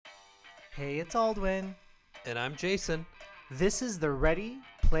Hey, it's Aldwin. And I'm Jason. This is the Ready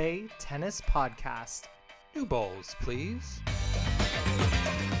Play Tennis Podcast. New balls, please.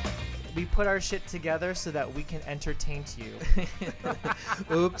 We put our shit together so that we can entertain you.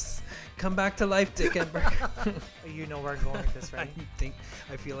 Oops. Come back to life, Dick Enberg. You know where I'm going with this, right?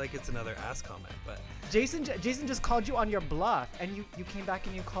 I feel like it's another ass comment, but Jason just called you on your bluff, and you came back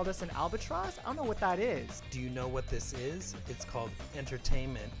and you called us an albatross? I don't know what that is. do you know what this is? It's called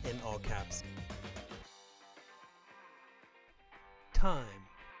entertainment in all caps. Time.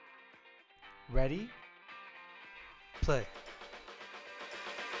 Ready? Play.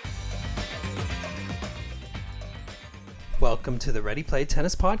 Welcome to the Ready Play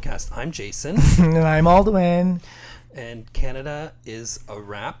Tennis Podcast. I'm Jason. And I'm Aldwin. And Canada is a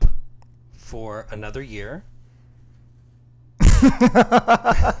wrap for another year.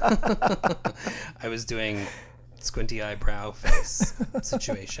 I was doing squinty eyebrow face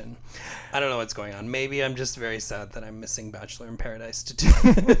situation. I don't know what's going on. Maybe I'm just very sad that I'm missing Bachelor in Paradise to do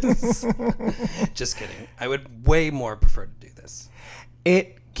this. Just kidding. I would way more prefer to do this.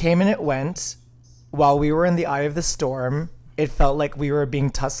 It came and it went. While we were in the eye of the storm, it felt like we were being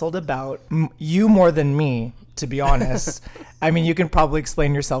tussled about. You more than me, to be honest. I mean, you can probably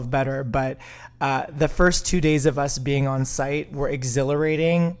explain yourself better, but the first 2 days of us being on site were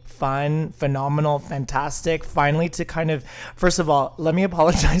exhilarating, fun, phenomenal, fantastic. Finally, to kind of, first of all, let me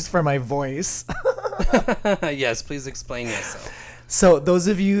apologize for my voice. Yes, please explain yourself. So those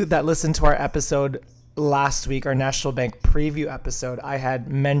of you that listened to our episode last week, our National Bank preview episode, I had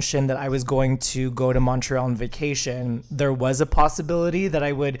mentioned that I was going to go to Montreal on vacation. There was a possibility that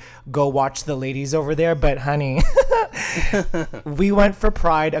I would go watch the ladies over there, but honey, we went for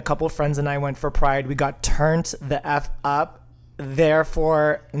Pride. A couple friends and I went for Pride. We got turned the F up,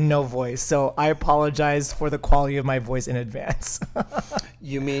 therefore no voice. So I apologize for the quality of my voice in advance.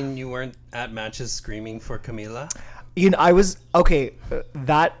 You mean you weren't at matches screaming for Camila? You know, I was, okay,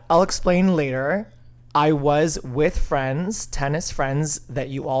 that I'll explain later. I was with friends, tennis friends that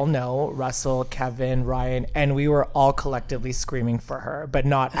you all know, Russell, Kevin, Ryan, and we were all collectively screaming for her, but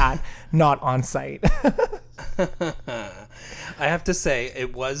not on site. I have to say,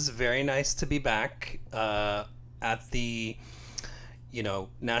 it was very nice to be back at the,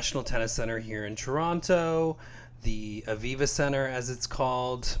 National Tennis Center here in Toronto, the Aviva Center, as it's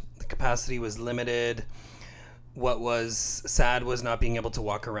called. The capacity was limited. What was sad was not being able to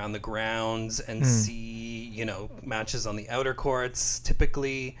walk around the grounds and see, matches on the outer courts.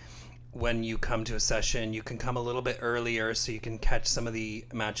 Typically, when you come to a session, you can come a little bit earlier so you can catch some of the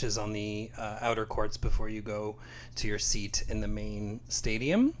matches on the outer courts before you go to your seat in the main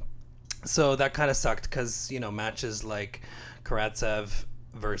stadium. So that kind of sucked because, matches like Karatsev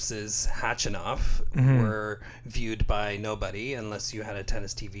versus Hachinov were viewed by nobody unless you had a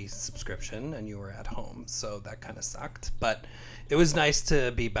Tennis TV subscription and you were at home. So that kind of sucked. But it was nice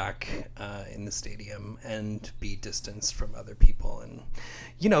to be back in the stadium and be distanced from other people and,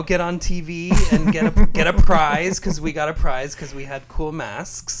 get on TV and get a prize because we got a prize because we had cool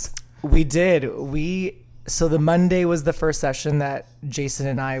masks. We did. So the Monday was the first session that Jason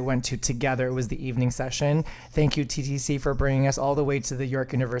and I went to together. It was the evening session. Thank you, TTC, for bringing us all the way to the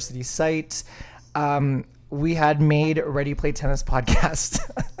York University site. We had made Ready Play Tennis Podcast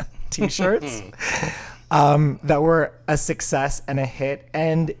t-shirts that were a success and a hit.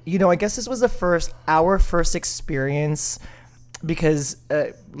 And, I guess this was our first experience because,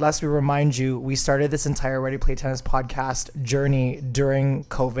 lest we remind you, we started this entire Ready Play Tennis podcast journey during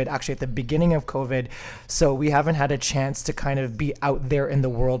COVID, actually at the beginning of COVID. So we haven't had a chance to kind of be out there in the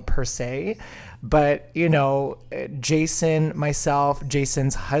world per se. But, Jason, myself,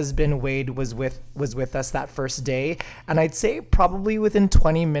 Jason's husband, Wade, was with us that first day. And I'd say probably within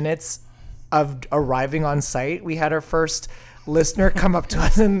 20 minutes of arriving on site, we had our first listener come up to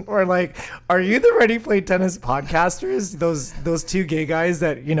us and we're like, are you the Ready Play Tennis podcasters? Those two gay guys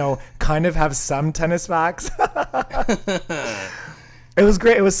that, kind of have some tennis facts. It was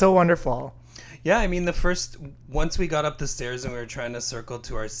great. It was so wonderful. Yeah, I mean, once we got up the stairs and we were trying to circle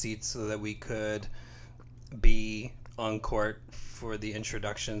to our seats so that we could be on court for the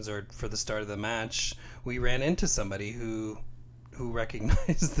introductions or for the start of the match, we ran into somebody who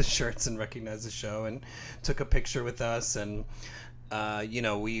recognized the shirts and recognized the show and took a picture with us. And,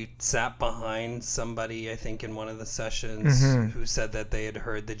 we sat behind somebody, I think, in one of the sessions who said that they had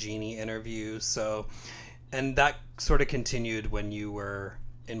heard the Jeannie interview. So, and that sort of continued when you were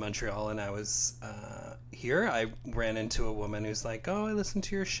in Montreal and I was here. I ran into a woman who's like, oh, I listened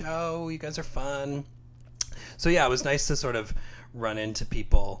to your show. You guys are fun. So, yeah, it was nice to sort of run into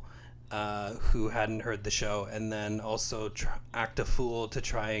people who hadn't heard the show, and then also act a fool to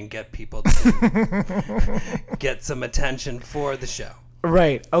try and get people to get some attention for the show.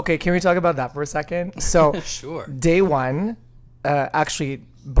 Right. Okay. Can we talk about that for a second? So, Sure. Day one, actually,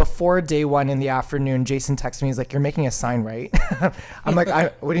 before day one in the afternoon, Jason texted me. He's like, "You're making a sign, right?" I'm like,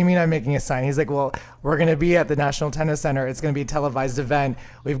 "What do you mean I'm making a sign?" He's like, "Well, we're going to be at the National Tennis Center. It's going to be a televised event.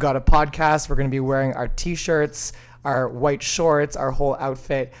 We've got a podcast. We're going to be wearing our T-shirts, our white shorts, our whole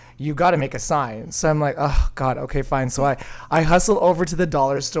outfit. You got to make a sign." So I'm like, "Oh, God. Okay, fine." So I hustle over to the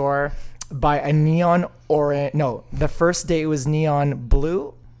dollar store, buy a neon orange. No, the first day it was neon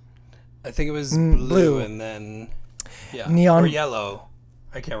blue. I think it was blue and then neon or yellow.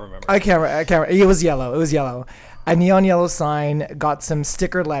 I can't remember. I can't. It was yellow. A neon yellow sign, got some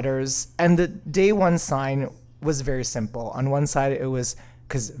sticker letters, and the day one sign was very simple. On one side, it was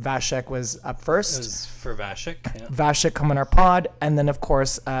because Vashek was up first. It was for Vashek. Yeah. Vashek, come on our pod, and then of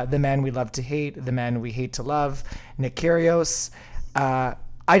course the man we love to hate, the man we hate to love, Nick Kyrgios. I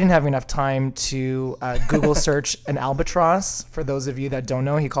didn't have enough time to Google search an albatross. For those of you that don't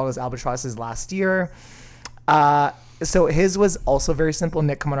know, he called us albatrosses last year. So his was also very simple,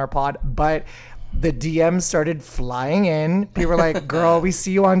 Nick, come on our pod, but the DMs started flying in. People were like, "Girl, we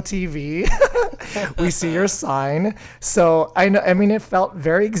see you on TV. We see your sign." So I mean, it felt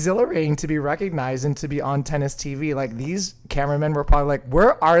very exhilarating to be recognized and to be on tennis TV. Like, these cameramen were probably like,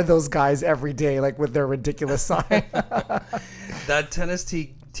 "Where are those guys every day?" Like, with their ridiculous sign. That tennis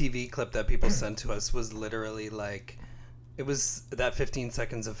TV clip that people sent to us was literally like, it was that 15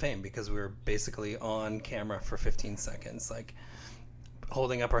 seconds of fame, because we were basically on camera for 15 seconds, like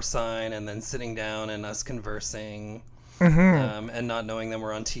holding up our sign and then sitting down and us conversing, and not knowing that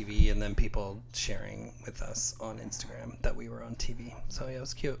we're on TV, and then people sharing with us on Instagram that we were on TV. So yeah, it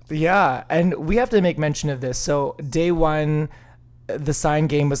was cute. Yeah, and we have to make mention of this. So day one, the sign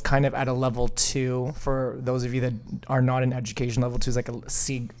game was kind of at a level 2. For those of you that are not in education, level 2 is like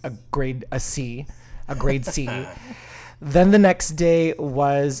a grade C. Then the next day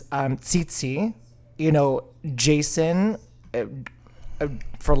was tsitsi. You know, Jason,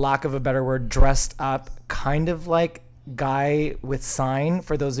 for lack of a better word, dressed up kind of like guy with sign.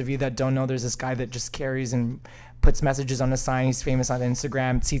 For those of you that don't know, there's this guy that just carries and puts messages on a sign. He's famous on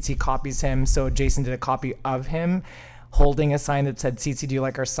Instagram. Tsitsi copies him. So Jason did a copy of him holding a sign that said, "Tsitsi, do you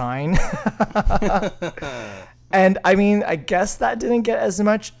like our sign?" And I mean, I guess that didn't get as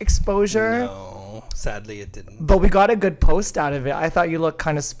much exposure. No, sadly it didn't. But we got a good post out of it. I thought you looked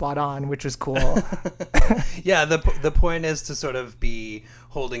kind of spot on, which was cool. Yeah, the point is to sort of be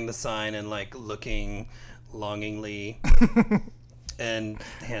holding the sign and like looking longingly and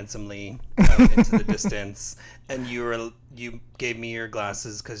handsomely out into the distance. And you gave me your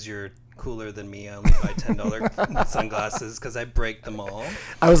glasses because you're cooler than me. I only buy $10 sunglasses because I break them all.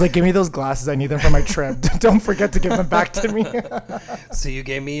 I was like, "Give me those glasses. I need them for my trip. Don't forget to give them back to me." So you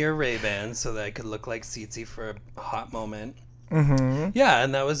gave me your Ray-Bans so that I could look like Tsitsi for a hot moment. Mm-hmm. Yeah,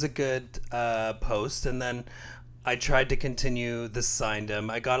 and that was a good post. And then I tried to continue the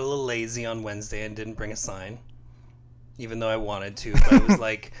signdom. I got a little lazy on Wednesday and didn't bring a sign, even though I wanted to. But it was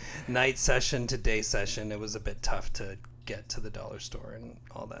like night session to day session. It was a bit tough to get to the dollar store and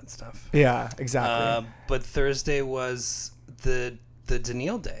all that stuff. Yeah, exactly. But Thursday was the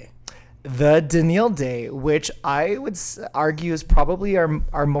Daniil day. The Daniil day, which I would argue is probably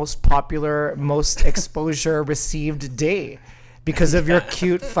our most popular, most exposure received day, because of your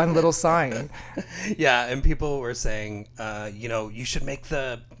cute, fun little sign. Yeah, and people were saying, you should make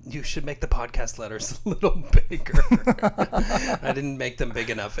the podcast letters a little bigger. I didn't make them big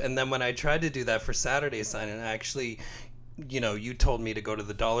enough. And then when I tried to do that for Saturday's sign, and actually, you told me to go to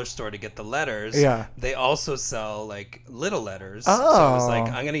the dollar store to get the letters. Yeah. They also sell like little letters. Oh. So I was like,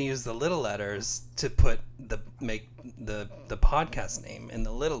 I'm going to use the little letters to make the podcast name in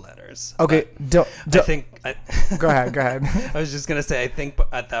the little letters. Okay. Go ahead. I was just going to say, I think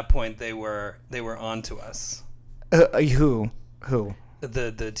at that point they were on to us. Who?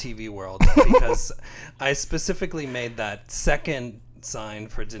 The TV world, because I specifically made that second sign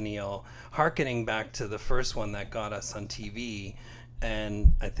for Daniil, hearkening back to the first one that got us on TV,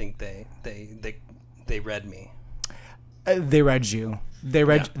 and I think they read me. They read you. They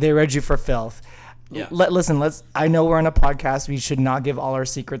read you for filth. Yeah. Listen, I know we're on a podcast. We should not give all our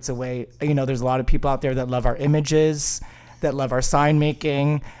secrets away. There's a lot of people out there that love our images, that love our sign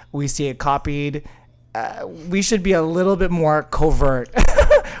making. We see it copied. We should be a little bit more covert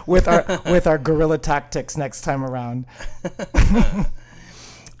with our guerrilla tactics next time around.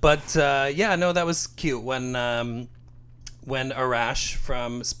 But that was cute when Arash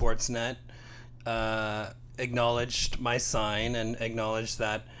from Sportsnet acknowledged my sign and acknowledged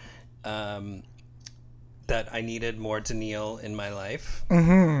that that I needed more Daniil in my life.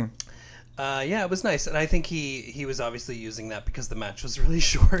 Mm-hmm. Yeah, it was nice, and I think he was obviously using that because the match was really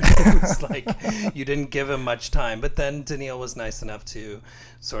short. It was like you didn't give him much time, but then Daniil was nice enough to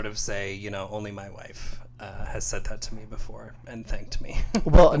sort of say, only my wife has said that to me before and thanked me.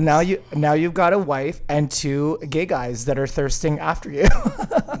 Well, now you've got a wife and 2 gay guys that are thirsting after you.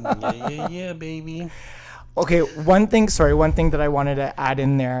 yeah, baby. Okay, one thing that I wanted to add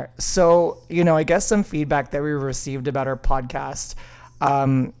in there. So, I guess some feedback that we received about our podcast.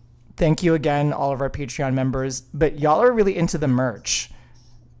 Thank you again, all of our Patreon members. But y'all are really into the merch,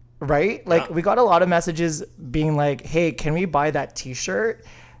 right? Like, we got a lot of messages being like, hey, can we buy that t-shirt?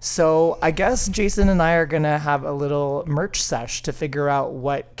 So I guess Jason and I are going to have a little merch sesh to figure out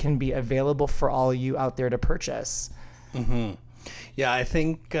what can be available for all you out there to purchase. Mm-hmm. Yeah, I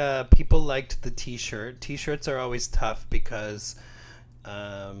think people liked the t-shirt. T-shirts are always tough because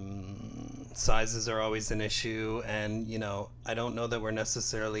sizes are always an issue, and I don't know that we're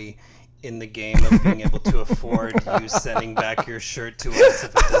necessarily in the game of being able to afford you sending back your shirt to us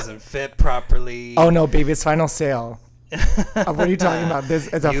if it doesn't fit properly. Oh no, baby, it's final sale. What are you talking about? This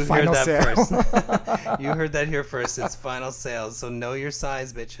is a final sale. You heard that here first. It's final sale, so know your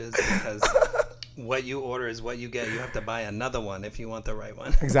size, bitches, because what you order is what you get. You have to buy another one if you want the right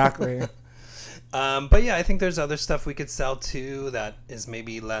one. Exactly. But yeah, I think there's other stuff we could sell too that is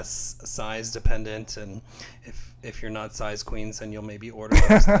maybe less size dependent, and if you're not size queens, then you'll maybe order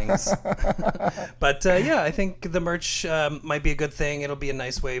those things. But yeah, I think the merch might be a good thing. It'll be a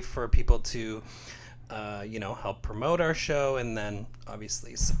nice way for people to help promote our show, and then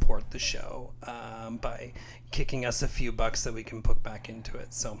obviously support the show by kicking us a few bucks that we can put back into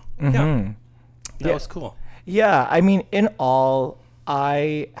it. So yeah, that was cool. Yeah, I mean, in all,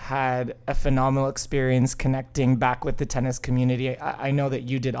 I had a phenomenal experience connecting back with the tennis community. I know that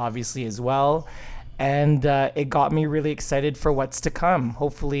you did obviously as well. And it got me really excited for what's to come.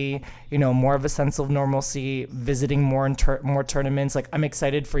 Hopefully, more of a sense of normalcy, visiting more tournaments. Like, I'm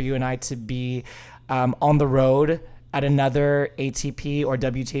excited for you and I to be on the road at another ATP or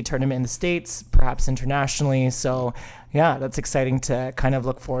WTA tournament in the States, perhaps internationally. So, yeah, that's exciting to kind of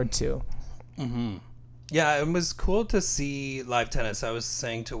look forward to. Mm-hmm. Yeah, it was cool to see live tennis. I was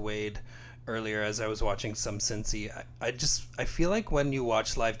saying to Wade earlier as I was watching some Cincy, I feel like when you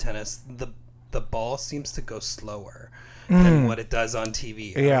watch live tennis, the ball seems to go slower than what it does on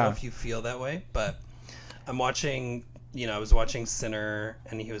TV. I don't know if you feel that way, but I'm watching, I was watching Sinner,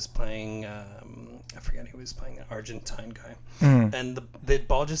 and he was playing, I forget who he was playing, an Argentine guy. And the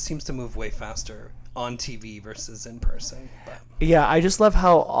ball just seems to move way faster on TV versus in person. But. Yeah, I just love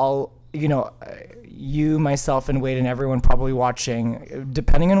how all, you, myself, and Wade, and everyone probably watching,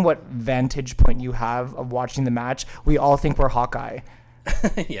 depending on what vantage point you have of watching the match, we all think we're Hawkeye.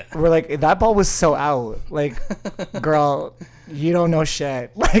 Yeah, we're like, that ball was so out. Like, girl, you don't know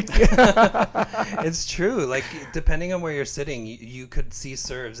shit. Like, it's true. Like, depending on where you're sitting, you could see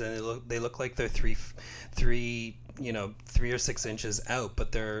serves, and they look like they're three or 6 inches out,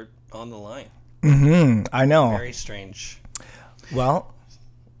 but they're on the line. Mm-hmm. I know. Very strange. Well,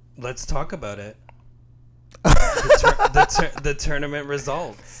 let's talk about it. The tournament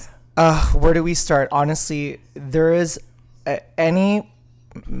results. Where do we start? Honestly, there is any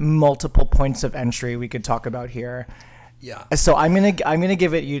multiple points of entry we could talk about here. Yeah. So I'm gonna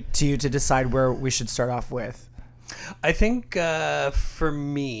give it to you to decide where we should start off with. I think for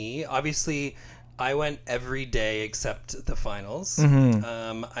me, obviously, I went every day except the finals.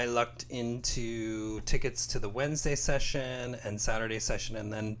 Mm-hmm. I lucked into tickets to the Wednesday session and Saturday session,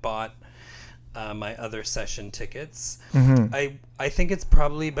 and then bought my other session tickets. Mm-hmm. I think it's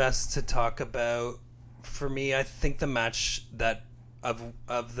probably best to talk about, for me, I think the match that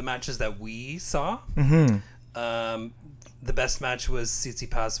of the matches that we saw, the best match was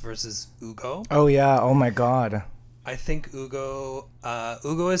Tsitsipas versus Ugo. Oh yeah! Oh my God! I think Ugo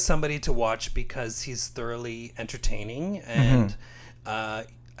is somebody to watch because he's thoroughly entertaining, and I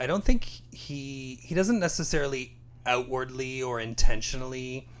don't think he doesn't necessarily outwardly or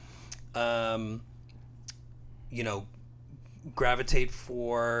intentionally, gravitate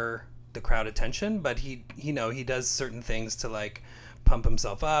for the crowd attention, but he does certain things to like pump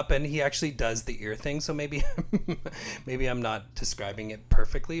himself up, and he actually does the ear thing. So maybe I'm not describing it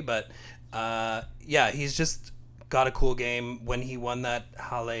perfectly, but yeah, he's just got a cool game. When he won that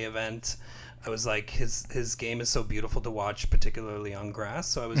Halle event, I was like, his game is so beautiful to watch, particularly on grass.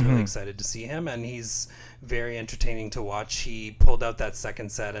 So I was really excited to see him, and he's very entertaining to watch. He pulled out that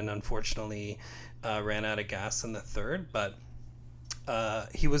second set and unfortunately ran out of gas in the third, but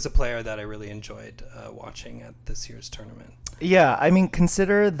he was a player that I really enjoyed watching at this year's tournament. Yeah, I mean,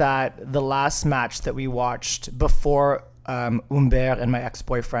 consider that the last match that we watched before Humbert and my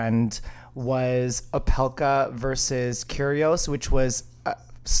ex-boyfriend was Opelka versus Kyrgios, which was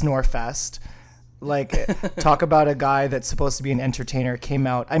Snorefest. Like, talk about a guy that's supposed to be an entertainer came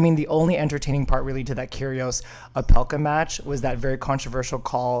out. I mean, the only entertaining part really to that Kyrgios Opelka match was that very controversial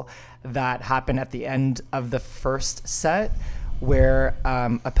call that happened at the end of the first set where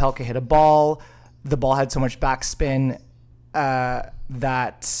Opelka hit a ball. The ball had so much backspin Kyrgios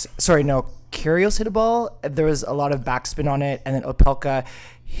hit a ball. There was a lot of backspin on it, and then Opelka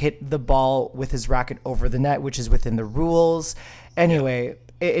hit the ball with his racket over the net, which is within the rules. Anyway,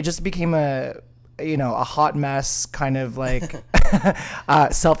 it just became a hot mess, kind of like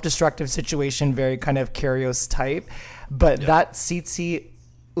self-destructive situation, very kind of Kyrgios type. But that Tsitsi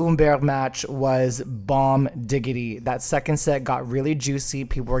Humbert match was bomb diggity. That second set got really juicy.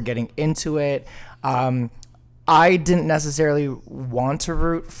 People were getting into it. I didn't necessarily want to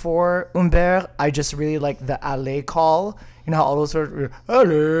root for Humbert. I just really like the alley call. You know how all those sort of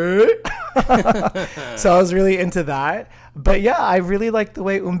alley. So I was really into that. But yeah, I really liked the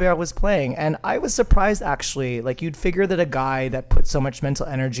way Humbert was playing. And I was surprised, actually. Like, you'd figure that a guy that put so much mental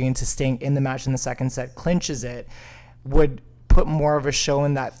energy into staying in the match in the second set, clinches it, would put more of a show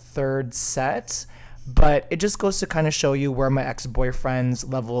in that third set. But it just goes to kind of show you where my ex-boyfriend's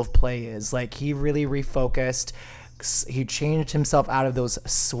level of play is. Like, he really refocused. He changed himself out of those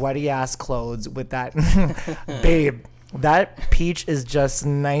sweaty ass clothes with that. Babe, that peach is just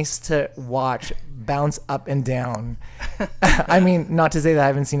nice to watch bounce up and down. I mean, not to say that I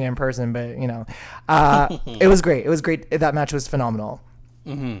haven't seen it in person, but it was great. It was great. That match was phenomenal.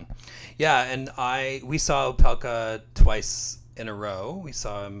 Mm-hmm. Yeah, and we saw Opelka twice in a row. We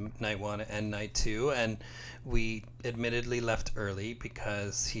saw him night one and night two, and we admittedly left early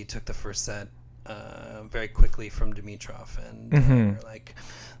because he took the first set very quickly from Dimitrov, and we were like,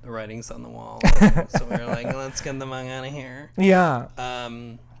 the writing's on the wall. So we were like, let's get the mug out of here. Yeah.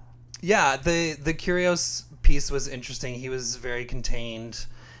 The Kyrgios piece was interesting. He was very contained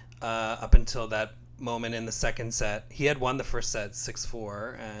up until that moment in the second set. He had won the first set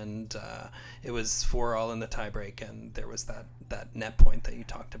 6-4, and it was 4-all in the tiebreak, and there was that net point that you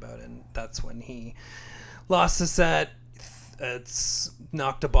talked about, and that's when he lost the set. It's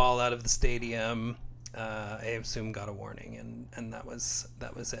knocked a ball out of the stadium. I assume got a warning, and that was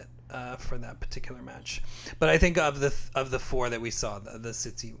it for that particular match. But I think of the four that we saw, the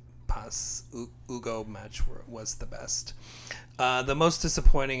Tsitsipas Ugo match was the best. The most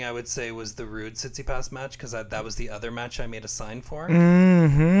disappointing, I would say, was the Ruud Tsitsipas match, because that was the other match I made a sign for.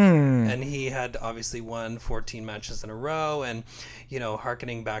 Mm-hmm. And he had obviously won 14 matches in a row, and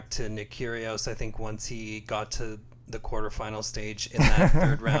harkening back to Nick Kyrgios, I think once he got to the quarterfinal stage in that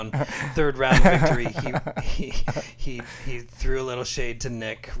third round victory, he threw a little shade to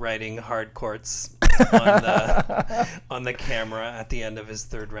Nick, writing hard courts on the camera at the end of his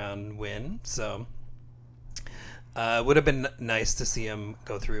third round win. So it would have been nice to see him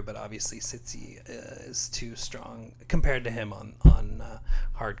go through, but obviously Tsitsi is too strong compared to him on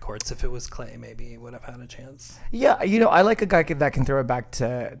hard courts. If it was clay, maybe he would have had a chance. Yeah, I like a guy that can throw it back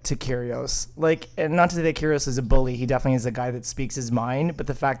to Kyrgios. Like, and not to say that Kyrgios is a bully. He definitely is a guy that speaks his mind. But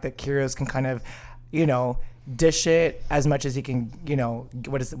the fact that Kyrgios can kind of, dish it as much as he can.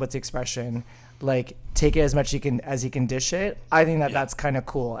 What's the expression? Like, take it as much as he can dish it. I think that's kind of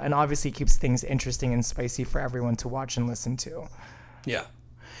cool, and obviously keeps things interesting and spicy for everyone to watch and listen to. Yeah.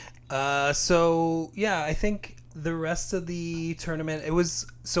 I think the rest of the tournament, it was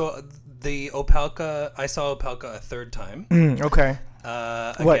the Opelka. I saw Opelka a third time. Okay.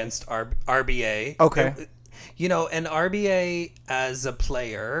 Against RBA. Okay. And RBA as a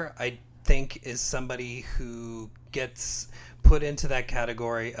player, I think is somebody who gets put into that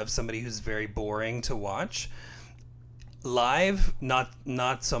category of somebody who's very boring to watch. Live,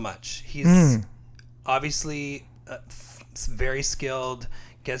 not so much. He's obviously very skilled,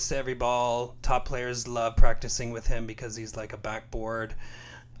 gets to every ball. Top players love practicing with him because he's like a backboard.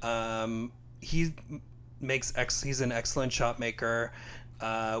 He's an excellent shot maker.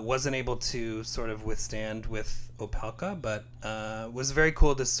 Wasn't able to sort of withstand with Opelka, but was very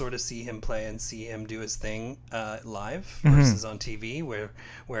cool to sort of see him play and see him do his thing live versus on TV, where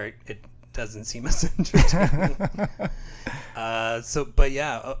it doesn't seem as entertaining. That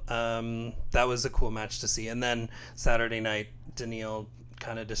was a cool match to see. And then Saturday night, Daniil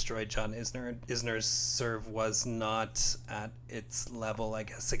kind of destroyed John Isner. Isner's serve was not at its level, I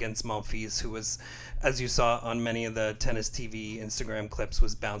guess, against Monfils, who was, as you saw on many of the tennis TV Instagram clips,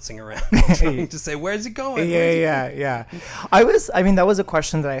 was bouncing around trying to say, where's it going? Yeah. That was a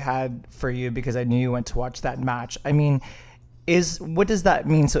question that I had for you because I knew you went to watch that match. I mean, what does that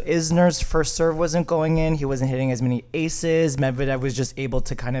mean? So Isner's first serve wasn't going in. He wasn't hitting as many aces. Medvedev was just able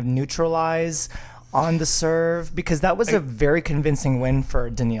to kind of neutralize on the serve, because that was a very convincing win for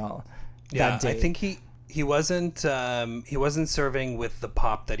Daniil. Yeah, that day. I think he wasn't serving with the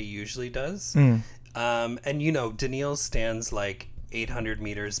pop that he usually does. And Daniil stands like 800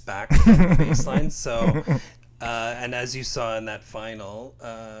 meters back from the baseline, so. And as you saw in that final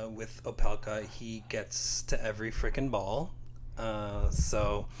with Opelka, he gets to every frickin' ball.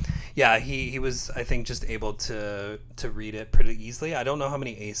 So, yeah, he was, I think, just able to read it pretty easily. I don't know how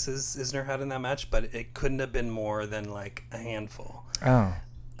many aces Isner had in that match, but it couldn't have been more than like a handful. Oh.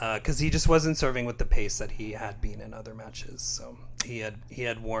 Because he just wasn't serving with the pace that he had been in other matches. So he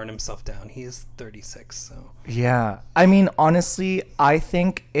had worn himself down. He's 36. So yeah, I mean, honestly, I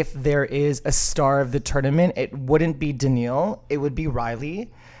think if there is a star of the tournament, it wouldn't be Daniil. It would be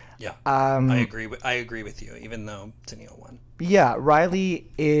Riley. Yeah, I agree with you. Even though Daniil won. Yeah, Riley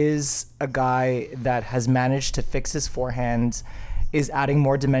is a guy that has managed to fix his forehand, is adding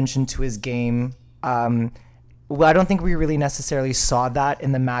more dimension to his game. Well, I don't think we really necessarily saw that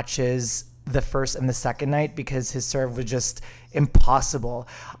in the matches the first and the second night, because his serve was just impossible.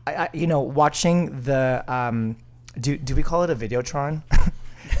 Watching the do we call it a Videotron,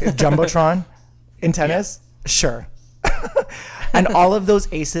 Jumbotron in tennis? Yeah. Sure. And all of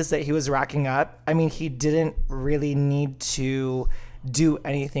those aces that he was racking up, I mean, he didn't really need to do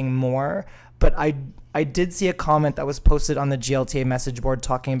anything more. But I did see a comment that was posted on the GLTA message board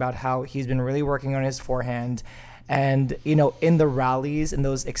talking about how he's been really working on his forehand. And, in the rallies, in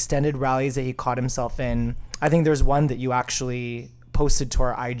those extended rallies that he caught himself in, I think there's one that you actually posted to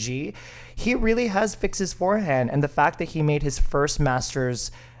our IG. He really has fixed his forehand. And the fact that he made his first Masters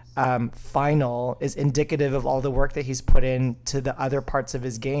final is indicative of all the work that he's put in to the other parts of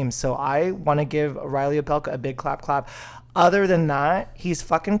his game. So I want to give Riley Opelka a big clap. Other than that, he's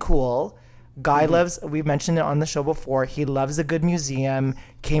fucking cool. Guy loves, we mentioned it on the show before, he loves a good museum,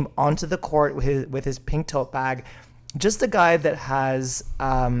 came onto the court with his pink tote bag. Just a guy that has,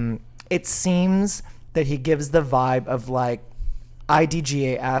 it seems that he gives the vibe of like,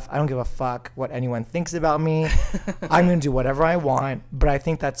 IDGAF, I don't give a fuck what anyone thinks about me. I'm going to do whatever I want, but I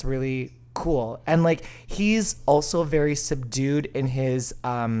think that's really cool. And like, he's also very subdued in his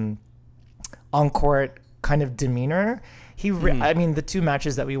on-court kind of demeanor. I mean, the two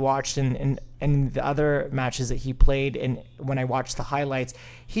matches that we watched and the other matches that he played, and when I watched the highlights,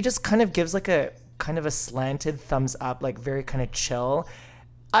 he just kind of gives like a kind of a slanted thumbs up, like very kind of chill.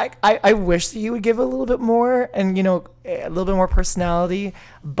 I wish that he would give a little bit more and, a little bit more personality.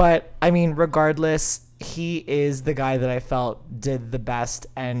 But, I mean, regardless, he is the guy that I felt did the best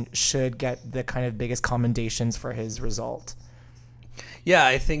and should get the kind of biggest commendations for his result. Yeah,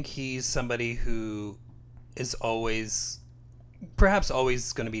 I think he's somebody who is perhaps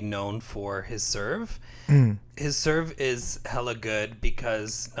always going to be known for his serve. His serve is hella good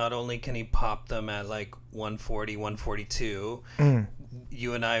because not only can he pop them at like 140, 142,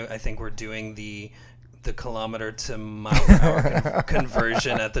 you and I think we're doing the kilometer to mile per hour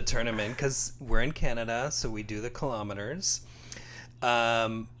conversion at the tournament because we're in Canada, so we do the kilometers.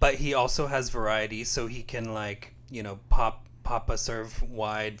 But he also has variety, so he can like, pop a serve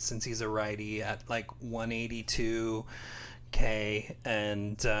wide since he's a righty at like 182 K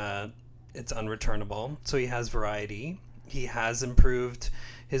and it's unreturnable. So he has variety. He has improved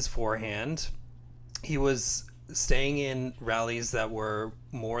his forehand. He was staying in rallies that were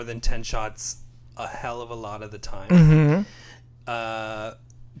more than 10 shots a hell of a lot of the time.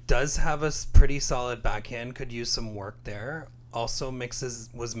 Does have a pretty solid backhand, could use some work there. Also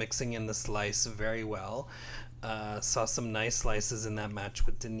was mixing in the slice very well. Saw some nice slices in that match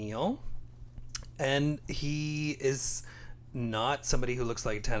with Daniil. And he is not somebody who looks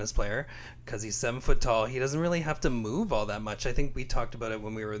like a tennis player because he's 7 foot tall. He doesn't really have to move all that much. I think we talked about it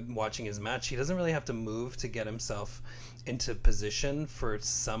when we were watching his match. He doesn't really have to move to get himself into position for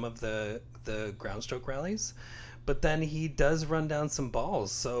some of the ground stroke rallies. But then he does run down some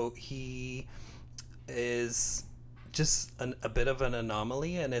balls. So he is just a bit of an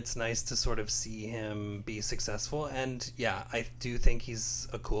anomaly, and it's nice to sort of see him be successful. And yeah, I do think he's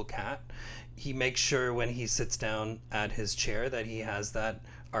a cool cat. He makes sure when he sits down at his chair that he has that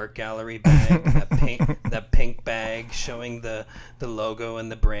art gallery bag, that pink bag showing the logo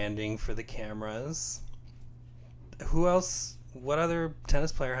and the branding for the cameras. Who else? What other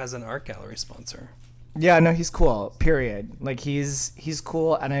tennis player has an art gallery sponsor? Yeah, no, he's cool. Period. Like he's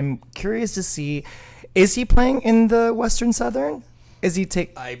cool, and I'm curious to see, is he playing in the Western Southern? Is he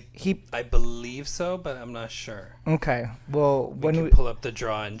take? I believe so, but I'm not sure. Okay. Well, We can pull up the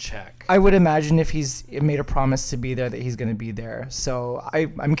draw and check. I would imagine if he's made a promise to be there, that he's going to be there. So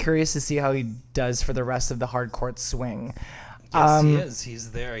I'm curious to see how he does for the rest of the hard court swing. Yes, he is.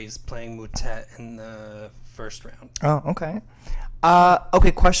 He's there. He's playing Moutet in the first round. Oh, okay.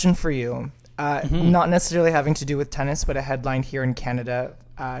 Okay, question for you. Not necessarily having to do with tennis, but a headline here in Canada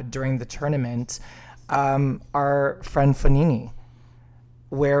during the tournament. Our friend Fonini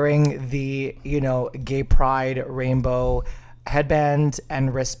wearing the, gay pride rainbow headband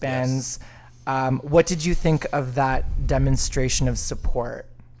and wristbands. Yes. What did you think of that demonstration of support?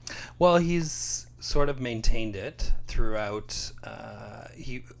 Well, he's sort of maintained it throughout.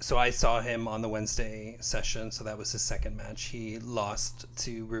 So I saw him on the Wednesday session, so that was his second match. He lost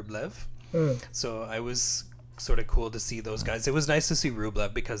to Rublev. So I was sort of cool to see those guys. It was nice to see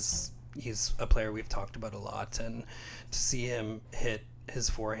Rublev because he's a player we've talked about a lot, and to see him hit his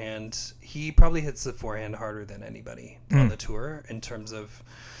forehand, he probably hits the forehand harder than anybody on the tour in terms of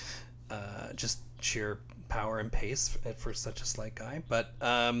just sheer power and pace for such a slight guy. But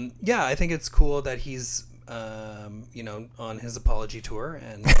I think it's cool that he's on his apology tour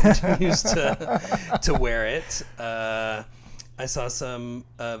and continues to wear it. I saw some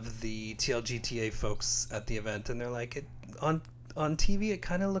of the TLGTA folks at the event, and they're like, on TV, it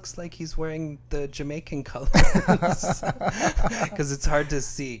kind of looks like he's wearing the Jamaican colors because it's hard to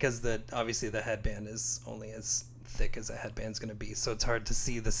see because obviously the headband is only as thick as a headband's going to be, so it's hard to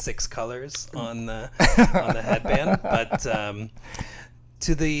see the 6 colors on the headband. But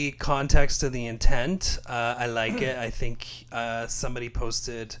to the context of the intent, I like it. I think somebody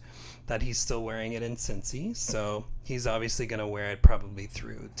posted that he's still wearing it in Cincy, so he's obviously going to wear it probably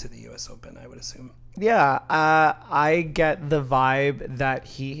through to the US Open, I would assume. Yeah, I get the vibe that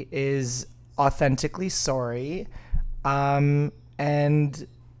he is authentically sorry, and it's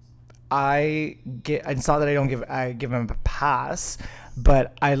not that I give him a pass,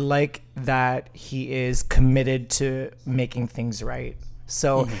 but I like that he is committed to making things right.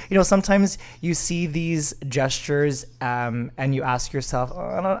 So, sometimes you see these gestures and you ask yourself,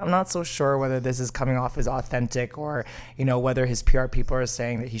 I'm not so sure whether this is coming off as authentic or, whether his PR people are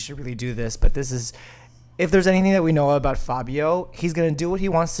saying that he should really do this. But if there's anything that we know about Fabio, he's going to do what he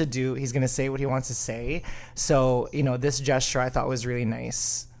wants to do. He's going to say what he wants to say. So, this gesture I thought was really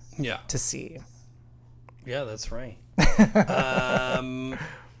nice to see. Yeah, that's right. I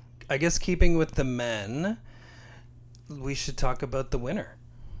guess keeping with the men, we should talk about the winner.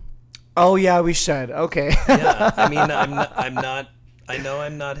 Oh yeah, we should. Okay. Yeah, I mean, I'm not. I know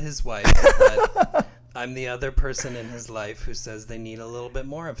I'm not his wife, but I'm the other person in his life who says they need a little bit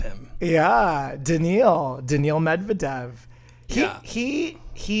more of him. Yeah, Daniil Medvedev.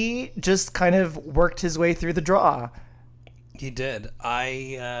 He just kind of worked his way through the draw. He did.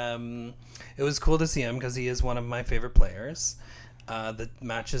 It was cool to see him because he is one of my favorite players. The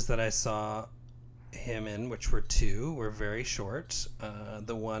matches that I saw him in, which were 2, were very short.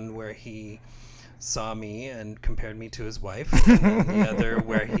 The one where he saw me and compared me to his wife, and the other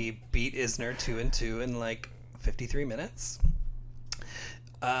where he beat Isner 2-2 in like 53 minutes.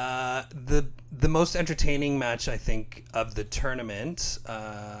 The most entertaining match I think of the tournament,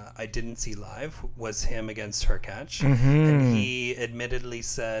 I didn't see live, was him against Hurkacz, and he admittedly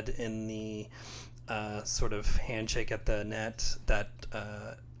said in the sort of handshake at the net that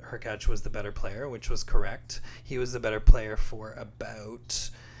Hurkacz was the better player, which was correct. He was the better player for about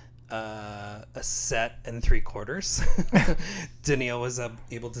a set and 3/4. Daniil was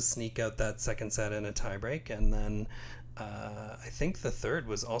able to sneak out that second set in a tiebreak, and then I think the third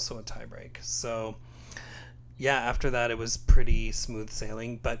was also a tiebreak. So yeah, after that it was pretty smooth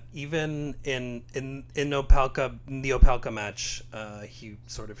sailing. But even in the Opelka match, he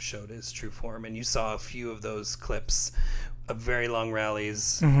sort of showed his true form, and you saw a few of those clips of very long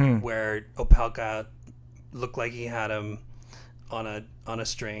rallies where Opelka looked like he had him on a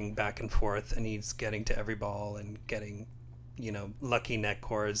string back and forth, and he's getting to every ball and getting lucky net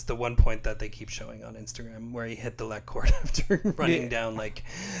chords. The one point that they keep showing on Instagram where he hit the let chord after running down like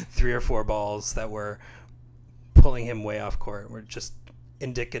 3 or 4 balls that were pulling him way off court were just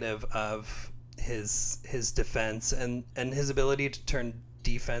indicative of his defense, and his ability to turn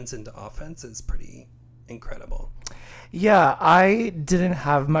defense into offense is pretty incredible. Yeah, I didn't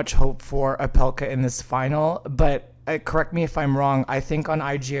have much hope for Opelka in this final, but correct me if I'm wrong. I think on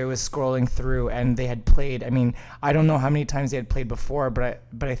IG I was scrolling through and they had played. I mean, I don't know how many times they had played before, but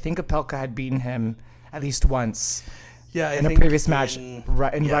I think Opelka had beaten him at least once. Yeah, in a previous match in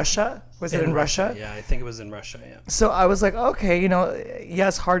Russia. Was it in Russia? Yeah, I think it was in Russia. Yeah. So I was like, okay,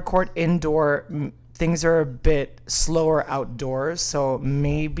 yes, hard court indoor things are a bit slower outdoors, so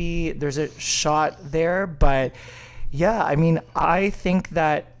maybe there's a shot there. But yeah, I mean, I think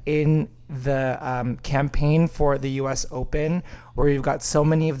that in the campaign for the U.S. Open, where you've got so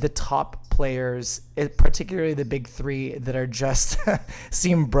many of the top players, particularly the big three, that are just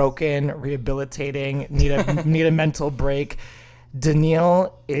seem broken, rehabilitating, need a mental break,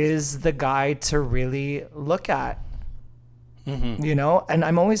 Daniil is the guy to really look at. Mm-hmm. You know, and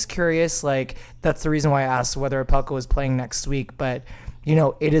I'm always curious, like, that's the reason why I asked whether Opelka was playing next week. But, you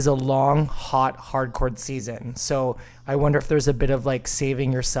know, it is a long, hot, hardcore season. So I wonder if there's a bit of like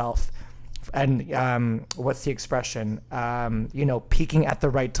saving yourself and what's the expression? You know, peaking at the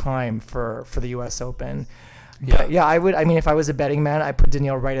right time for the U.S. Open. Yeah. But yeah, I would. I mean, if I was a betting man, I'd put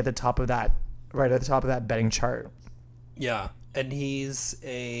Daniil right at the top of that betting chart. Yeah. And he's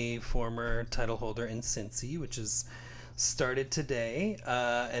a former title holder in Cincy, which is started today,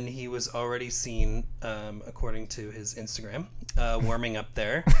 and he was already seen, according to his Instagram, warming up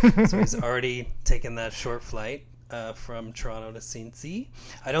there. So he's already taken that short flight from Toronto to Cincy.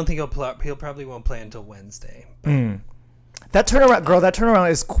 I don't think he'll probably won't play until Wednesday. That turnaround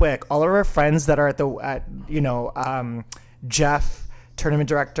is quick. All of our friends that are at Jeff, tournament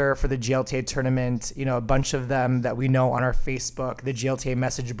director for the GLTA tournament, you know, a bunch of them that we know on our Facebook, the GLTA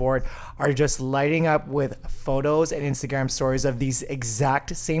message board, are just lighting up with photos and Instagram stories of these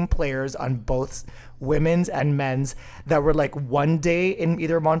exact same players on both women's and men's that were like one day in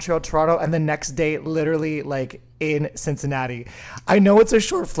either Montreal, Toronto, and the next day literally like in Cincinnati. I know it's a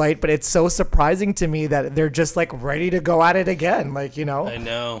short flight, but it's so surprising to me that they're just like ready to go at it again. Like, you know, I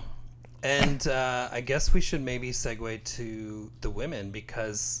know. And I guess we should maybe segue to the women,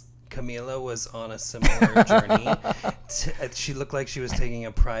 because Camila was on a similar journey. She looked like she was taking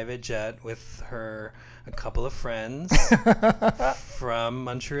a private jet with a couple of friends from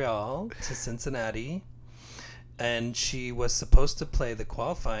Montreal to Cincinnati. And she was supposed to play the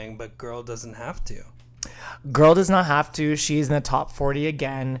qualifying, but girl doesn't have to. Girl does not have to. She's in the top 40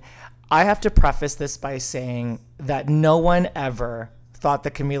 again. I have to preface this by saying that no one ever thought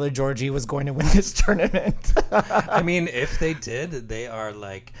that Camila Giorgi was going to win this tournament. I mean, if they did, they are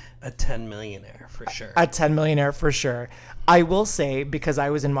like a 10 millionaire for sure. A 10 millionaire for sure. I will say, because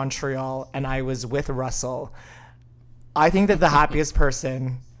I was in Montreal and I was with Russell, I think that the happiest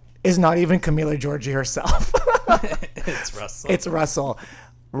person is not even Camila Giorgi herself. It's Russell. It's Russell.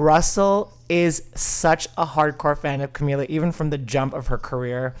 Russell is such a hardcore fan of Camila, even from the jump of her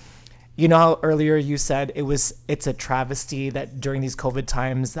career. You know how earlier you said it's a travesty that during these COVID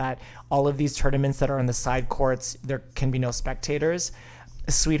times that all of these tournaments that are on the side courts, there can be no spectators.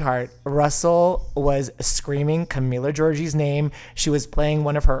 Sweetheart, Russell was screaming Camila Giorgi's name. She was playing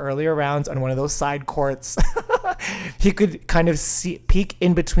one of her earlier rounds on one of those side courts. He could kind of peek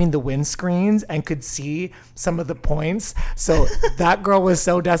in between the windscreens and could see some of the points. So that girl was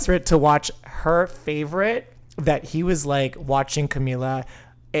so desperate to watch her favorite that he was like watching Camila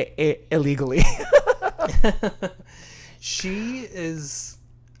illegally. She is.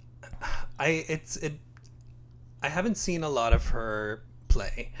 I haven't seen a lot of her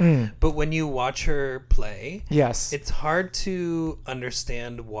play, but when you watch her play, yes, it's hard to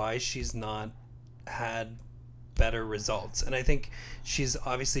understand why she's not had better results. And I think she's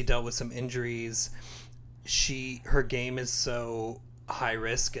obviously dealt with some injuries. Her game is so high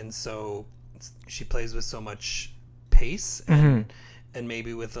risk, and so she plays with so much pace and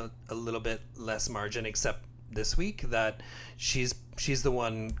maybe with a little bit less margin, except this week, that she's the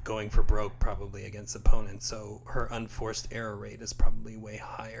one going for broke probably against opponents. So her unforced error rate is probably way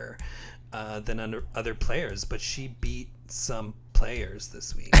higher than other players. But she beat some players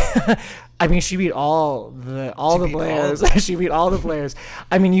this week. I mean, she beat all the players. She beat all the players.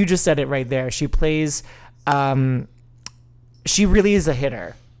 I mean, you just said it right there. She plays. She really is a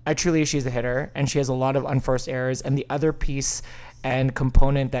hitter. She's a hitter, and she has a lot of unforced errors. And the other piece and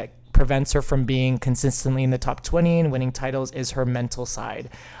component that prevents her from being consistently in the top 20 and winning titles is her mental side.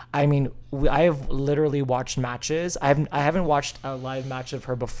 I mean, I have literally watched matches. I haven't watched a live match of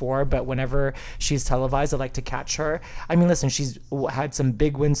her before, but whenever she's televised, I like to catch her. I mean, listen, she's had some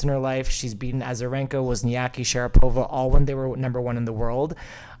big wins in her life. She's beaten Azarenka, Wozniacki, Sharapova, all when they were number one in the world.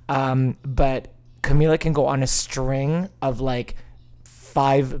 But Camila can go on a string of like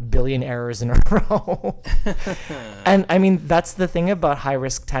 5 billion errors in a row. And I mean, that's the thing about high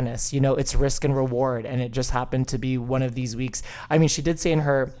risk tennis, you know, it's risk and reward. And it just happened to be one of these weeks. I mean, she did say in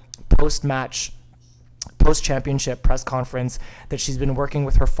her post-championship press conference that she's been working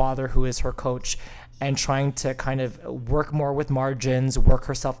with her father, who is her coach, and trying to kind of work more with margins, work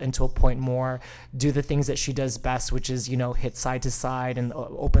herself into a point more, do the things that she does best, which is, you know, hit side to side and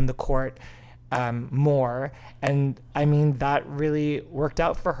open the court. more. And I mean, that really worked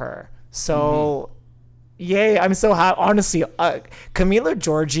out for her. So, yay. I'm so happy. Honestly, Camila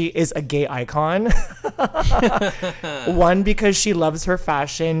Giorgi is a gay icon. One, because she loves her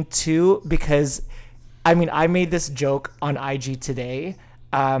fashion. Two, because, I mean, I made this joke on IG today.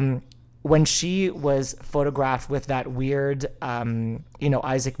 When she was photographed with that weird,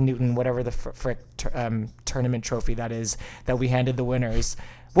 Isaac Newton, whatever the frick tournament trophy that is, that we handed the winners.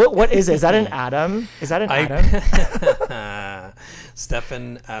 What is it? Is that an Adam? Is that an Adam?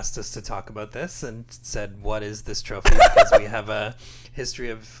 Stefan asked us to talk about this and said, what is this trophy? Because we have a history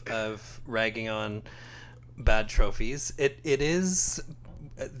of ragging on bad trophies. It is,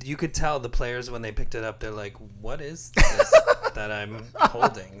 you could tell the players when they picked it up, they're like, what is this that I'm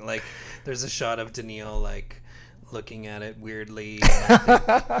holding? Like, there's a shot of Daniil, like, looking at it weirdly.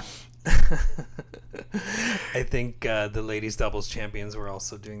 I think the ladies doubles champions were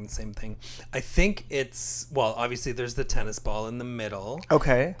also doing the same thing. I think it's, well, obviously there's the tennis ball in the middle.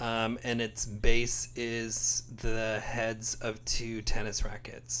 Okay. And its base is the heads of two tennis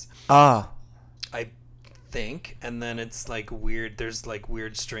rackets. I think. And then it's like weird, there's like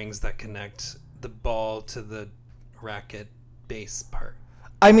weird strings that connect the ball to the racket base part.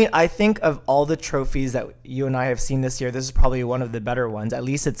 I mean, I think of all the trophies that you and I have seen this year, this is probably one of the better ones. At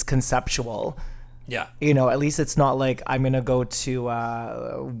least it's conceptual. Yeah. At least it's not like I'm gonna go to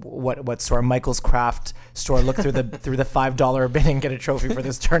what store, Michael's Craft store, look through the $5 bin and get a trophy for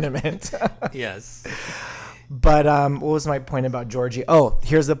this tournament. Yes. But what was my point about Giorgi? Oh,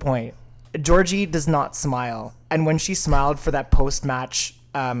 here's the point. Giorgi does not smile, and when she smiled for that post-match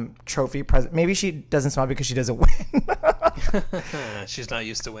trophy present, maybe she doesn't smile because she doesn't win. She's not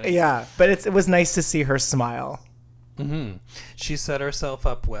used to winning. Yeah, but it was nice to see her smile. Mm-hmm. She set herself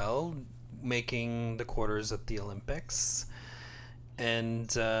up well, making the quarters at the Olympics. And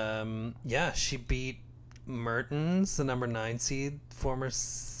she beat Mertens, the number 9 seed, former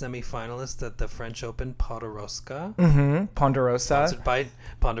semifinalist at the French Open, Ponderosa. Ponderosa. Sponsored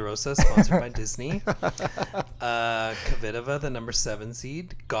by Disney. Kvitova, the number 7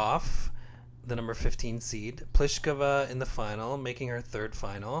 seed. Goff, the number 15 seed. Pliskova in the final, making her third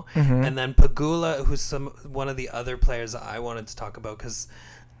final. And then Pegula, who's one of the other players I wanted to talk about, because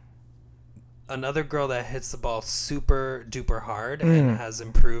another girl that hits the ball super duper hard and has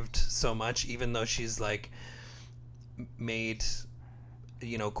improved so much, even though she's like made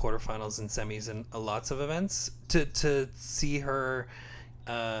quarterfinals and semis in lots of events, to see her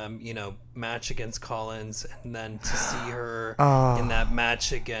match against Collins, and then to see her in that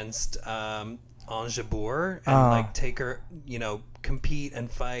match against Angebour, and like take her compete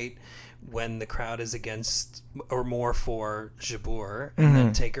and fight when the crowd is against or more for Jabeur, and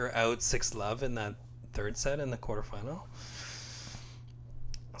then take her out 6-love in that third set in the quarterfinal.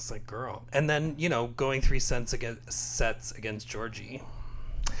 It's like, girl. And then, going 3 sets against Giorgi.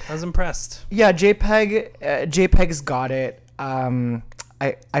 I was impressed. Yeah, JPEG's got it.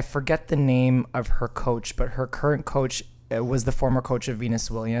 I forget the name of her coach, but her current coach was the former coach of Venus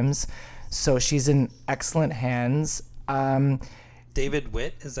Williams. So she's in excellent hands. David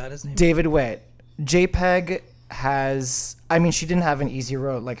Witt, is that his name? David Witt. JPEG she didn't have an easy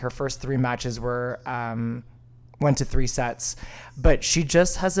road. Like, her first 3 matches went to 3 sets, but she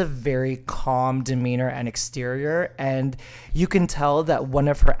just has a very calm demeanor and exterior, and you can tell that one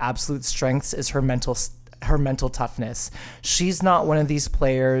of her absolute strengths is her mental toughness. She's not one of these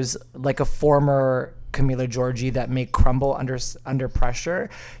players like a former Camila Giorgi that may crumble under pressure.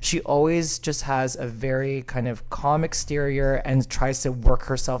 She always just has a very kind of calm exterior and tries to work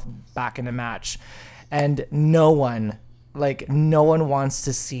herself back in a match. And no one wants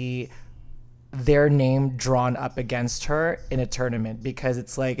to see their name drawn up against her in a tournament, because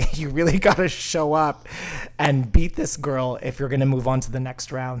it's like, you really got to show up and beat this girl if you're going to move on to the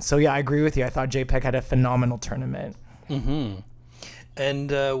next round. So yeah, I agree with you. I thought JPEG had a phenomenal tournament.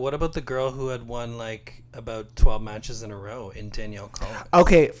 And what about the girl who had won like about 12 matches in a row in Daniil Collins?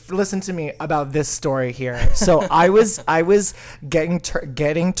 Okay, listen to me about this story here. So I was getting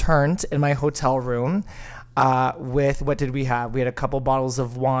turned in my hotel room with, what did we have? We had a couple bottles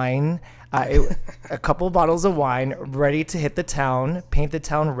of wine. A couple bottles of wine, ready to hit the town, paint the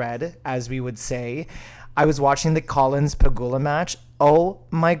town red, as we would say. I was watching the Collins Pegula match. Oh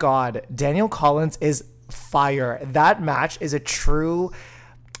my God, Daniil Collins is fire. That match is a true,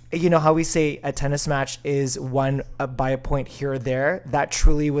 how we say a tennis match is won by a point here or there. That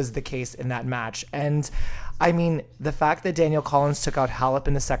truly was the case in that match. And I mean, the fact that Daniil Collins took out Halep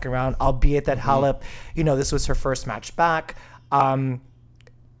in the second round, albeit that Halep, this was her first match back.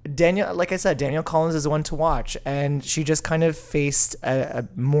 Daniel, like I said, Daniel Collins is one to watch, and she just kind of faced a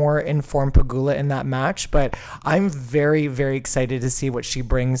more informed Pegula in that match. But I'm very, very excited to see what she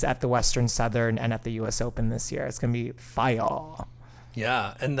brings at the Western Southern and at the U.S. Open this year. It's gonna be fire.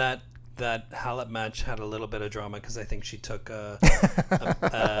 Yeah, and that Halep match had a little bit of drama because I think she took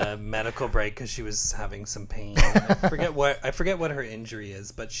a medical break because she was having some pain. I forget what her injury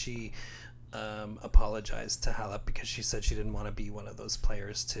is, but she apologized to Halep because she said she didn't want to be one of those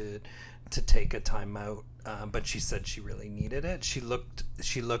players to take a timeout, but she said she really needed it. She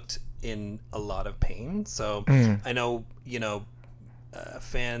looked in a lot of pain, so I know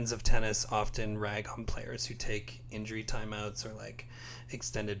fans of tennis often rag on players who take injury timeouts or like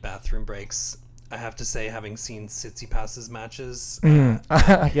extended bathroom breaks. I have to say, having seen Tsitsipas's matches in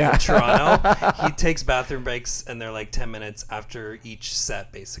Toronto, he takes bathroom breaks and they're like 10 minutes after each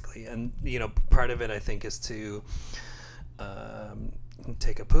set, basically. And, part of it, I think, is to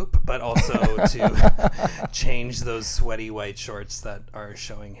take a poop, but also to change those sweaty white shorts that are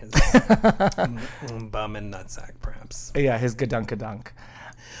showing his bum and nutsack, perhaps. Yeah, his gadunk.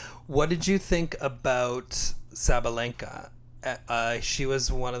 What did you think about Sabalenka? She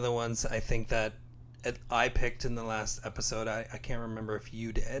was one of the ones I think that I picked in the last episode. I can't remember if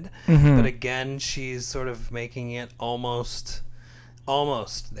you did, but again, she's sort of making it almost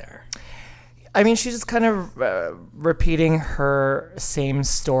there. I mean, she's just kind of repeating her same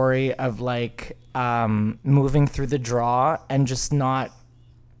story of like moving through the draw and just not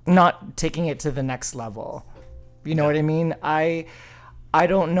taking it to the next level. You know what I mean? I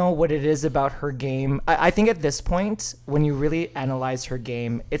don't know what it is about her game. I think at this point, when you really analyze her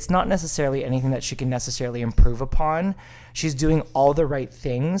game, it's not necessarily anything that she can necessarily improve upon. She's doing all the right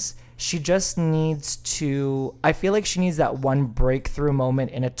things. She just needs to, I feel like she needs that one breakthrough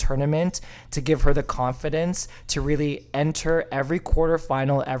moment in a tournament to give her the confidence to really enter every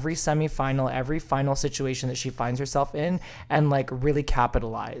quarterfinal, every semifinal, every final situation that she finds herself in and like really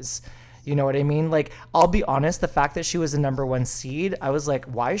capitalize. You know what I mean? Like, I'll be honest, the fact that she was the number one seed, I was like,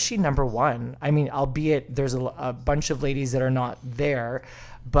 why is she number one? I mean, albeit there's a bunch of ladies that are not there,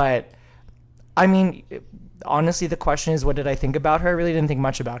 but I mean, honestly, the question is, what did I think about her? I really didn't think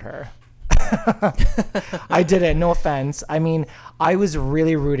much about her. I didn't, no offense. I mean, I was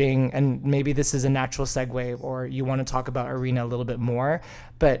really rooting, and maybe this is a natural segue or you want to talk about Arena a little bit more,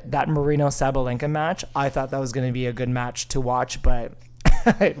 but that Marino-Sabalenka match, I thought that was going to be a good match to watch, but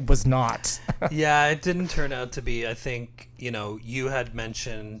it was not. Yeah, it didn't turn out to be. I think, you had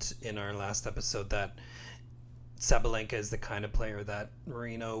mentioned in our last episode that Sabalenka is the kind of player that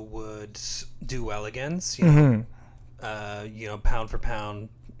Marino would do well against. Pound for pound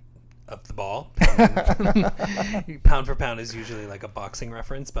of the ball. Pound for pound is usually like a boxing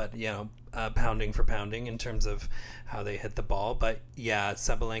reference, but pounding for pounding in terms of how they hit the ball. But yeah,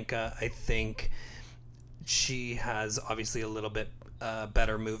 Sabalenka, I think she has obviously a little bit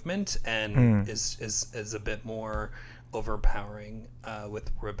better movement and is a bit more overpowering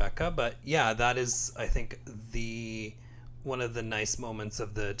with Rebecca. But yeah, that is, I think, one of the nice moments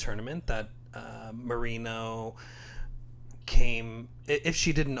of the tournament that Marino came, if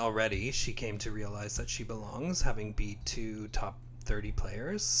she didn't already, she came to realize that she belongs, having beat two top 30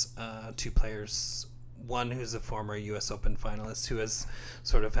 players, two players, one who's a former U.S. Open finalist who has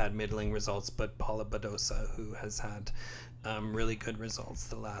sort of had middling results, but Paula Badosa, who has had really good results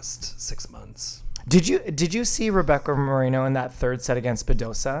the last 6 months. Did you see Rebecca Marino in that third set against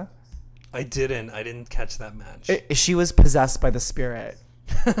Badosa? I didn't catch that match. She was possessed by the spirit.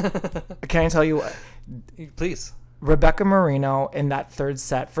 Can I tell you what? Please. Rebecca Marino in that third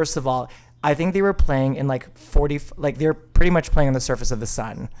set, first of all, I think they were playing in like they were pretty much playing on the surface of the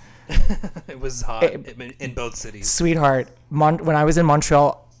sun. It was hot in both cities. Sweetheart, when I was in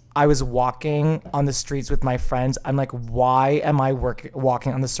Montreal, I was walking on the streets with my friends. I'm like, why am I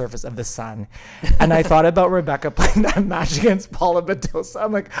walking on the surface of the sun? And I thought about Rebecca playing that match against Paula Badosa.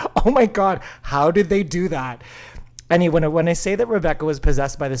 I'm like, oh my God, how did they do that? Anyway, when I say that Rebecca was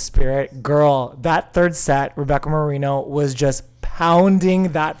possessed by the spirit, girl, that third set, Rebecca Marino was just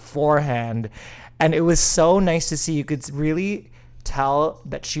pounding that forehand. And it was so nice to see. You could really tell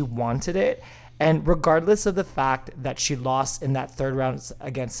that she wanted it. And regardless of the fact that she lost in that third round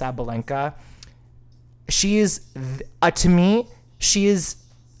against Sabalenka, she is, to me, she's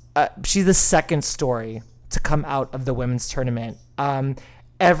the second story to come out of the women's tournament.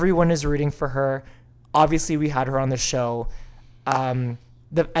 Everyone is rooting for her. Obviously, we had her on the show.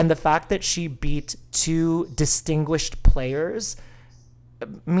 The fact that she beat two distinguished players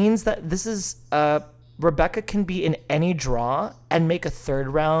means that this is Rebecca can be in any draw and make a third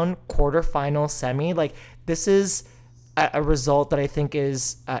round, quarterfinal, semi. Like, this is a result that I think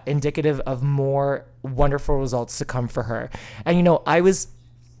is indicative of more wonderful results to come for her. And, you know, I was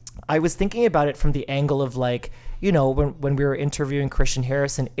thinking about it from the angle of like, you know, when we were interviewing Christian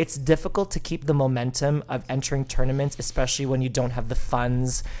Harrison, it's difficult to keep the momentum of entering tournaments, especially when you don't have the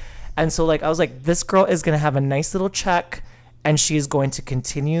funds. And so like, I was like, this girl is going to have a nice little check and she is going to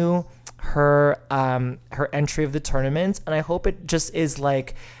continue her entry of the tournaments. And I hope it just is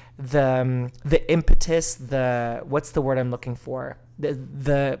like the impetus, what's the word I'm looking for?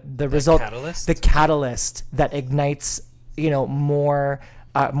 The result, catalyst? The catalyst that ignites, you know, more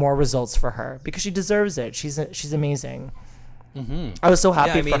results for her, because she deserves it. She's amazing. Mm-hmm. I was so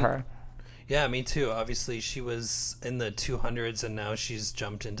happy for her. Yeah, me too. Obviously, she was in the 200s, and now she's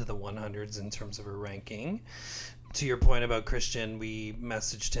jumped into the 100s in terms of her ranking. To your point about Christian, we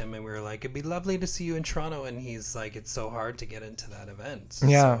messaged him and we were like, it'd be lovely to see you in Toronto. And he's like, it's so hard to get into that event.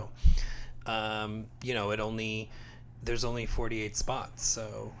 Yeah. So, you know, there's only 48 spots.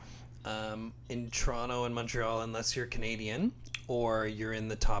 So in Toronto and Montreal, unless you're Canadian or you're in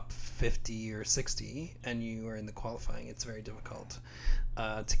the top 50 or 60 and you are in the qualifying, it's very difficult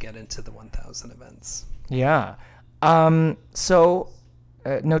to get into the 1,000 events. Yeah. So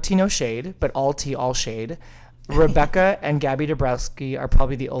no tea, no shade, but all tea, all shade. Rebecca and Gabby Dabrowski are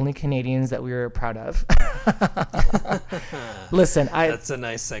probably the only Canadians that we were proud of. Listen, that's a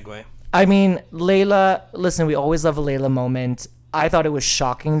nice segue. I mean, Layla, listen, we always love a Layla moment. I thought it was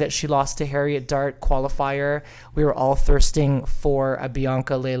shocking that she lost to Harriet Dart qualifier. We were all thirsting for a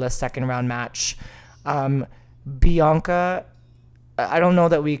Bianca-Layla second round match. Bianca, I don't know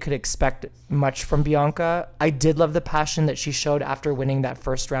that we could expect much from Bianca. I did love the passion that she showed after winning that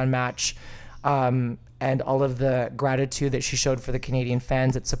first round match. And all of the gratitude that she showed for the Canadian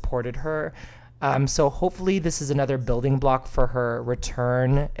fans that supported her. So hopefully this is another building block for her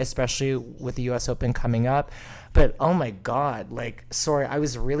return, especially with the US Open coming up. But oh my God, like, sorry, I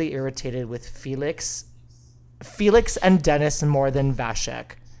was really irritated with Felix and Dennis more than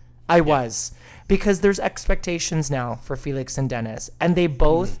Vasek. I was, because there's expectations now for Felix and Dennis, and they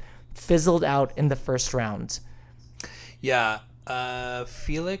both fizzled out in the first round. Yeah.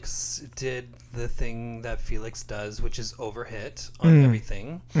 Felix did the thing that Felix does, which is overhit on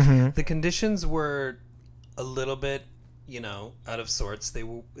everything. Mm-hmm. The conditions were a little bit, you know, out of sorts. It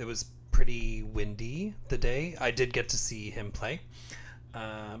was pretty windy the day. I did get to see him play.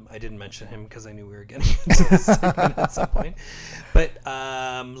 I didn't mention him because I knew we were getting into this segment at some point. But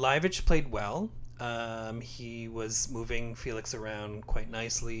Livich played well. He was moving Felix around quite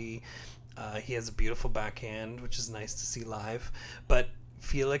nicely. He has a beautiful backhand, which is nice to see live. But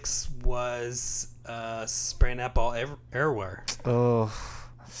Felix was spraying that ball everywhere. Oh,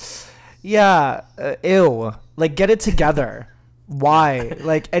 yeah. Ew. Like, get it together. Why?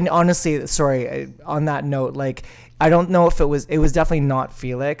 Like, and honestly, sorry, on that note, like, I don't know if it was definitely not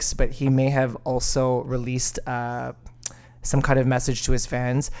Felix, but he may have also released some kind of message to his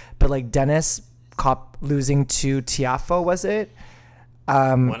fans. But like Dennis cop losing to Tiafoe, was it?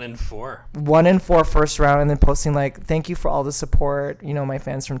 1-4. 1-4 first round, and then posting like, "Thank you for all the support. You know, my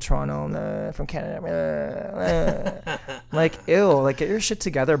fans from Toronto, from Canada." Like, ew. Like, get your shit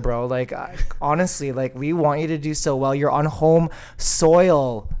together, bro. Like, honestly, like, we want you to do so well. You're on home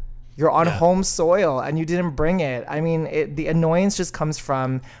soil. Home soil, and you didn't bring it. I mean, the annoyance just comes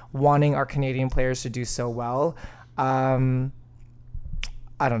from wanting our Canadian players to do so well. I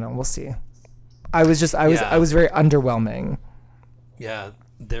don't know. We'll see. I was very underwhelming. Yeah,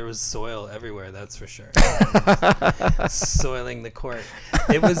 there was soil everywhere, that's for sure. Soiling the court.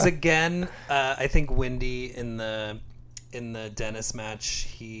 It was again, I think, windy in the Dennis match.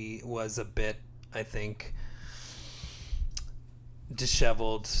 He was a bit, I think,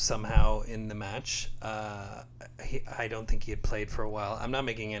 disheveled somehow in the match. I don't think he had played for a while. I'm not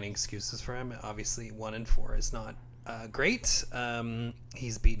making any excuses for him. Obviously, 1-4 is not great.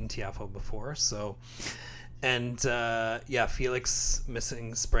 He's beaten Tiafoe before, so. And Felix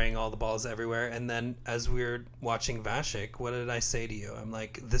spraying all the balls everywhere. And then as we were watching Vasek, what did I say to you? I'm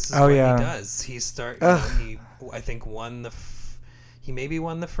like, this is what he does. He I think won he maybe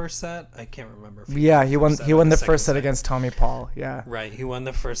won the first set. I can't remember. He won the first set against Tommy Paul. Yeah. Right. He won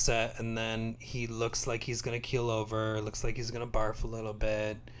the first set, and then he looks like he's gonna keel over. Looks like he's gonna barf a little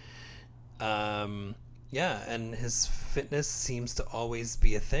bit. And his fitness seems to always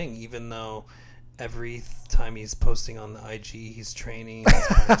be a thing, even though every time he's posting on the IG, he's training, he's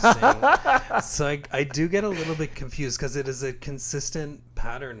practicing. So I do get a little bit confused because it is a consistent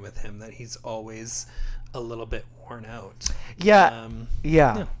pattern with him that he's always a little bit worn out. Yeah.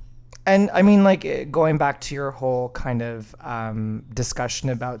 And I mean, like, going back to your whole kind of discussion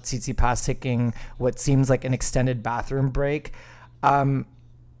about Tsitsipas taking what seems like an extended bathroom break,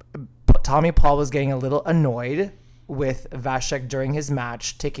 Tommy Paul was getting a little annoyed with Vasek during his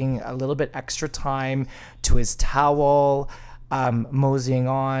match, taking a little bit extra time to his towel, moseying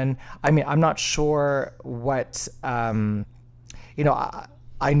on. I mean, I'm not sure what,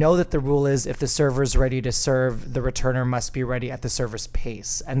 I know that the rule is if the server's ready to serve, the returner must be ready at the server's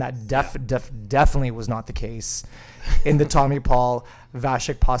pace. And that definitely was not the case in the Tommy Paul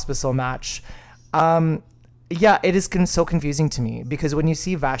Vasek Pospisil match. Yeah, it is so confusing to me because when you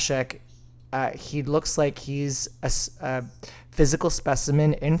see Vasek, he looks like he's a physical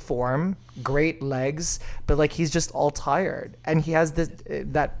specimen in form, great legs, but like he's just all tired. And he has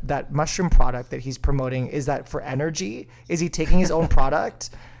that mushroom product that he's promoting. Is that for energy? Is he taking his own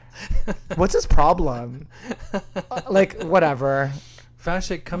product? What's his problem? Like, whatever.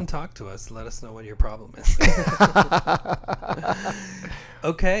 Vasek, come talk to us. Let us know what your problem is.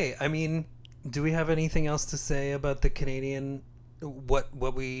 Okay, I mean, do we have anything else to say about the Canadian? What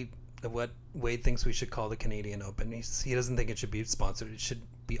Wade thinks we should call the Canadian Open? He doesn't think it should be sponsored. It should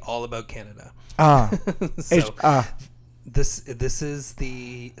be all about Canada. This is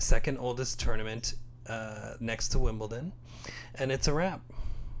the second oldest tournament next to Wimbledon, and it's a wrap.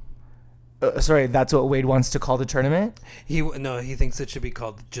 Sorry, that's what Wade wants to call the tournament? He thinks it should be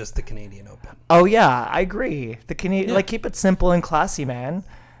called just the Canadian Open. Oh yeah, I agree. The Canadian, like, keep it simple and classy, man.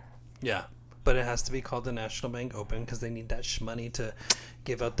 Yeah, but it has to be called the National Bank Open because they need that shmoney to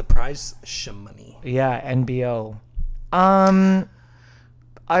give out the prize shmoney. Yeah, NBO. I don't know.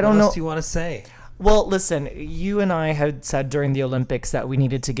 What else do you want to say? Well, listen, you and I had said during the Olympics that we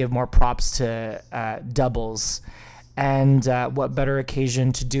needed to give more props to doubles. And what better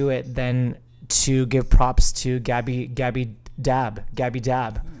occasion to do it than to give props to Gabby Dab. Gabby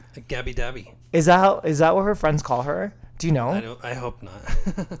Dabby. Is that what her friends call her? Do you know? I hope not.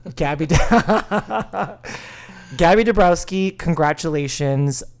 Gabby Dabrowski,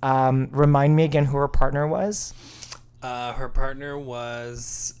 congratulations. Remind me again who her partner was. Her partner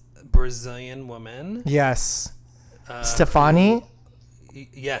was a Brazilian woman. Yes. Stefani?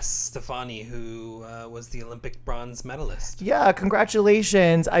 Yes, Stefani, who was the Olympic bronze medalist. Yeah,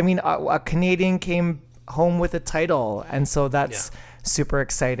 congratulations. I mean, a Canadian came home with a title, and so that's super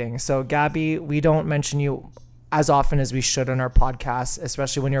exciting. So, Gabby, we don't mention you as often as we should on our podcast,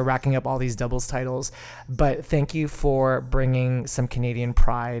 especially when you're racking up all these doubles titles. But thank you for bringing some Canadian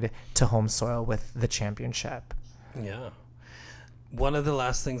pride to home soil with the championship. Yeah. One of the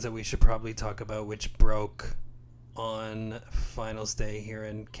last things that we should probably talk about, which broke on finals day here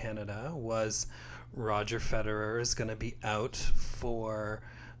in Canada, was Roger Federer is going to be out for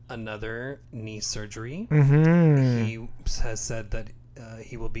another knee surgery. Mm-hmm. He has said that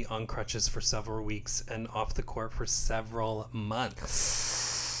he will be on crutches for several weeks and off the court for several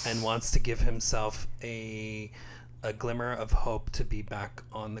months, and wants to give himself a glimmer of hope to be back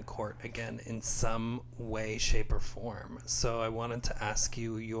on the court again in some way, shape, or form. So I wanted to ask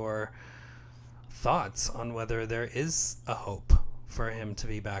you your thoughts on whether there is a hope for him to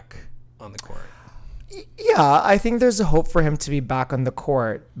be back on the court. Yeah, I think there's a hope for him to be back on the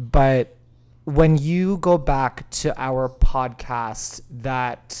court, but when you go back to our podcast,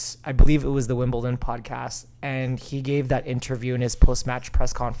 that I believe it was the Wimbledon podcast, and he gave that interview in his post-match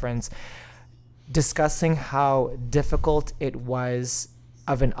press conference discussing how difficult it was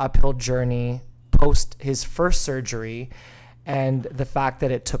of an uphill journey post his first surgery, and the fact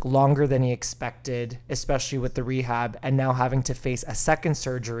that it took longer than he expected, especially with the rehab, and now having to face a second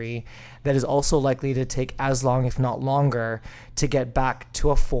surgery that is also likely to take as long, if not longer, to get back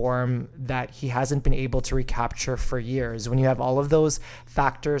to a form that he hasn't been able to recapture for years. When you have all of those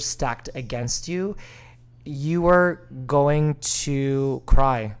factors stacked against you, you are going to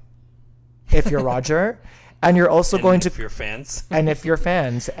cry if you're Roger, and you're also going to... if you're fans. And if you're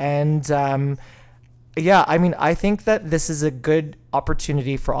fans. And... yeah, I mean, I think that this is a good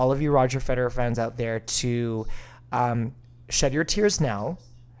opportunity for all of you Roger Federer fans out there to shed your tears now.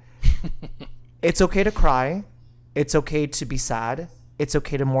 It's okay to cry. It's okay to be sad. It's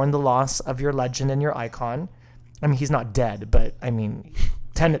okay to mourn the loss of your legend and your icon. I mean, he's not dead, but I mean,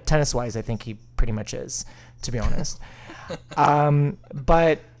 tennis-wise, I think he pretty much is, to be honest.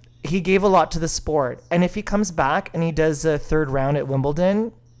 But he gave a lot to the sport. And if he comes back and he does a third round at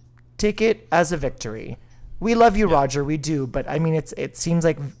Wimbledon, take it as a victory. We love you, Roger. We do. But I mean, it seems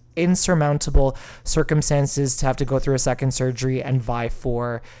like insurmountable circumstances to have to go through a second surgery and vie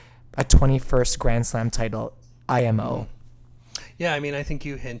for a 21st Grand Slam title, IMO. Yeah, I mean, I think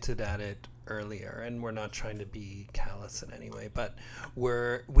you hinted at it earlier, and we're not trying to be callous in any way, but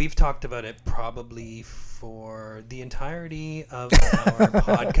we've talked about it probably for the entirety of our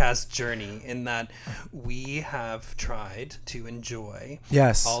podcast journey, in that we have tried to enjoy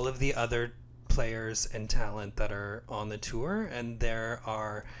all of the other players and talent that are on the tour, and there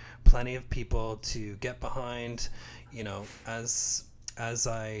are plenty of people to get behind. You know, as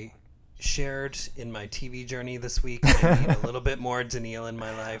I shared in my TV journey this week, I need a little bit more Daniil in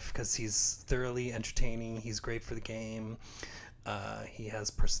my life because he's thoroughly entertaining. He's great for the game. He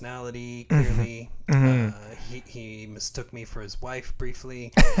has personality, clearly. He mistook me for his wife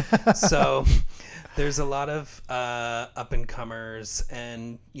briefly. So there's a lot of up and comers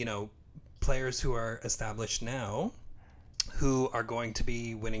and, you know, players who are established now who are going to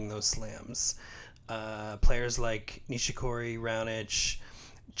be winning those slams. Players like Nishikori, Raonic,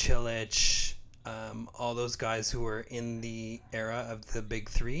 Cilic, all those guys who were in the era of the big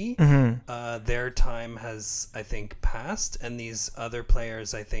three, their time has, I think, passed. And these other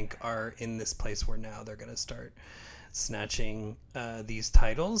players, I think, are in this place where now they're going to start snatching these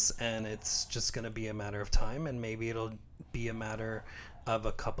titles. And it's just going to be a matter of time. And maybe it'll be a matter of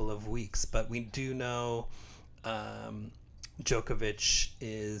a couple of weeks. But we do know Djokovic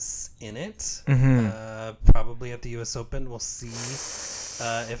is in it, probably at the US Open. We'll see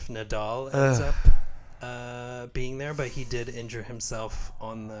if Nadal ends up being there, but he did injure himself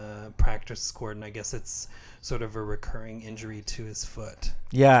on the practice court, and I guess it's sort of a recurring injury to his foot.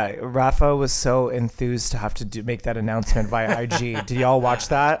 Yeah, Rafa was so enthused to have to make that announcement via IG. Did y'all watch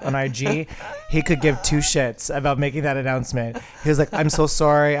that on IG? He could give two shits about making that announcement. He was like, I'm so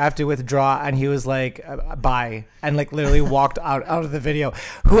sorry, I have to withdraw. And he was like, bye. And like literally walked out of the video.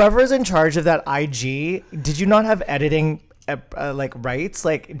 Whoever's in charge of that IG, did you not have editing like rights?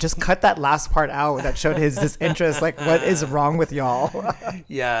 Like, just cut that last part out that showed his disinterest. Like, what is wrong with y'all?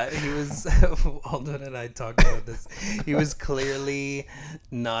 Yeah, he was, Alden and I talked about this. He was clearly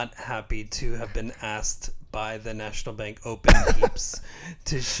not happy to have been asked by the National Bank Open peeps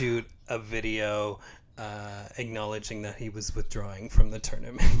to shoot a video acknowledging that he was withdrawing from the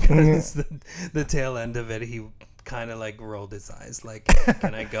tournament, because the tail end of it, he kind of like rolled his eyes like,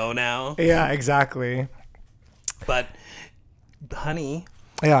 can I go now? Yeah, exactly. But honey,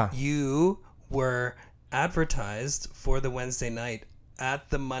 you were advertised for the Wednesday night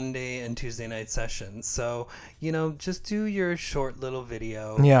at the Monday and Tuesday night session. So, you know, just do your short little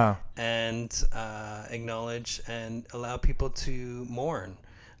video and acknowledge and allow people to mourn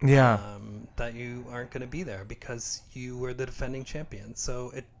that you aren't going to be there because you were the defending champion.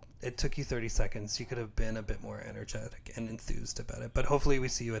 So it took you 30 seconds. You could have been a bit more energetic and enthused about it. But hopefully we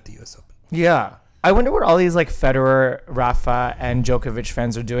see you at the US Open. Yeah. I wonder what all these like Federer, Rafa, and Djokovic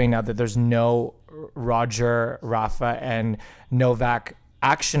fans are doing now that there's no Roger, Rafa, and Novak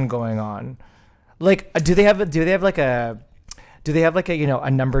action going on. Like, do they have like a you know, a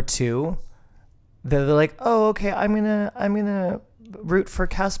number two? They're like, oh, okay, I'm gonna root for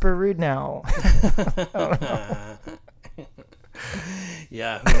Casper Ruud now. I don't know.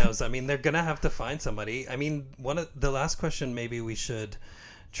 Yeah, who knows? I mean, they're gonna have to find somebody. I mean, one of the last question maybe we should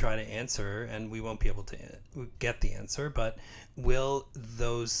try to answer, and we won't be able to get the answer, but will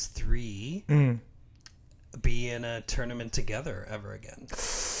those three be in a tournament together ever again?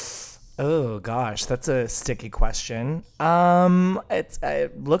 Oh gosh, that's a sticky question.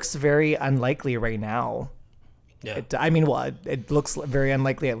 It looks very unlikely right now. Yeah. It looks very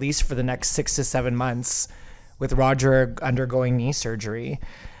unlikely at least for the next 6 to 7 months, with Roger undergoing knee surgery.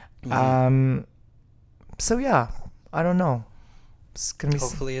 So yeah, I don't know. It's gonna be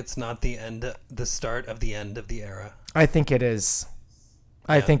hopefully it's not the start of the end of the era. I think it is.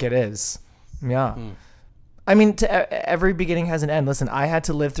 I think it is. Yeah. I mean, every beginning has an end. Listen, I had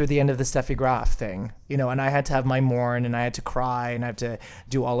to live through the end of the Steffi Graf thing, you know, and I had to have my mourn, and I had to cry, and I have to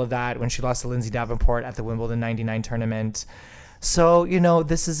do all of that when she lost to Lindsay Davenport at the Wimbledon 99 tournament. So, you know,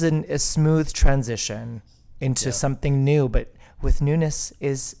 this is a smooth transition into something new, but with newness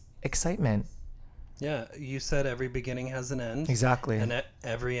is excitement. Yeah, you said every beginning has an end. Exactly. And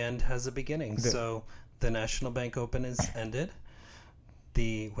every end has a beginning. So the National Bank Open is ended.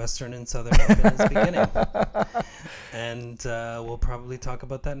 The Western and Southern Open is beginning. And we'll probably talk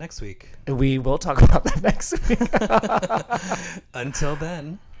about that next week. We will talk about that next week. Until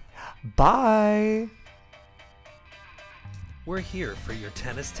then. Bye. We're here for your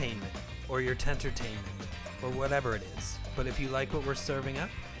tennistainment or your tentertainment or whatever it is. But if you like what we're serving up,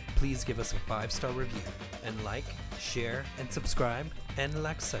 please give us a 5-star review and like, share, and subscribe, and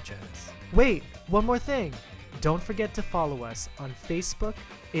like such as. Wait, one more thing. Don't forget to follow us on Facebook,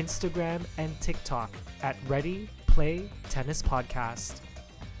 Instagram, and TikTok at Ready Play Tennis Podcast.